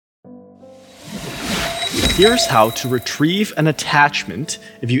Here's how to retrieve an attachment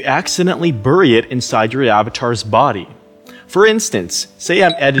if you accidentally bury it inside your avatar's body. For instance, say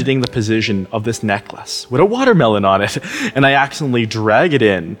I'm editing the position of this necklace with a watermelon on it, and I accidentally drag it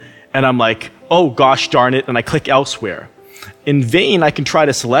in, and I'm like, oh gosh darn it, and I click elsewhere. In vain, I can try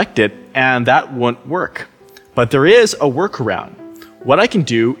to select it, and that won't work. But there is a workaround. What I can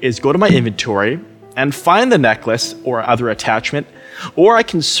do is go to my inventory and find the necklace or other attachment, or I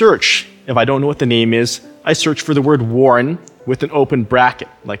can search. If I don't know what the name is, I search for the word worn with an open bracket,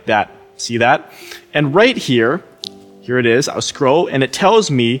 like that. See that? And right here it is, I'll scroll, and it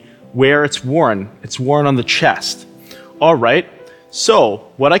tells me where it's worn. It's worn on the chest. All right,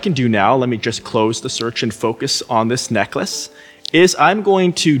 so what I can do now, let me just close the search and focus on this necklace, is I'm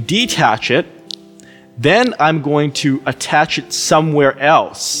going to detach it, then I'm going to attach it somewhere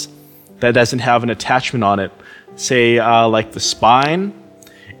else that doesn't have an attachment on it, say like the spine,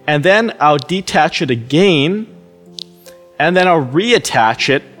 and then I'll detach it again, and then I'll reattach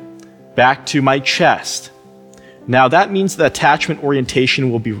it back to my chest. Now that means the attachment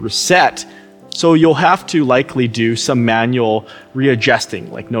orientation will be reset, so you'll have to likely do some manual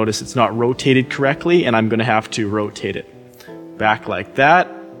readjusting. Like notice it's not rotated correctly, and I'm going to have to rotate it back like that,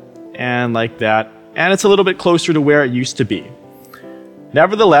 and it's a little bit closer to where it used to be.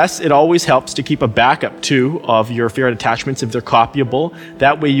 Nevertheless, it always helps to keep a backup too of your favorite attachments if they're copyable.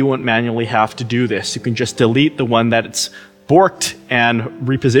 That way you won't manually have to do this. You can just delete the one that's borked and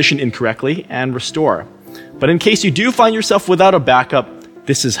repositioned incorrectly and restore. But in case you do find yourself without a backup,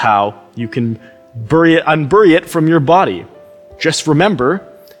 this is how you can unbury it from your body. Just remember,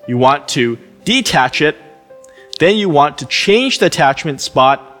 you want to detach it, then you want to change the attachment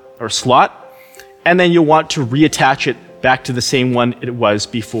spot or slot, and then you want to reattach it back to the same one it was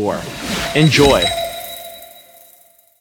before. Enjoy!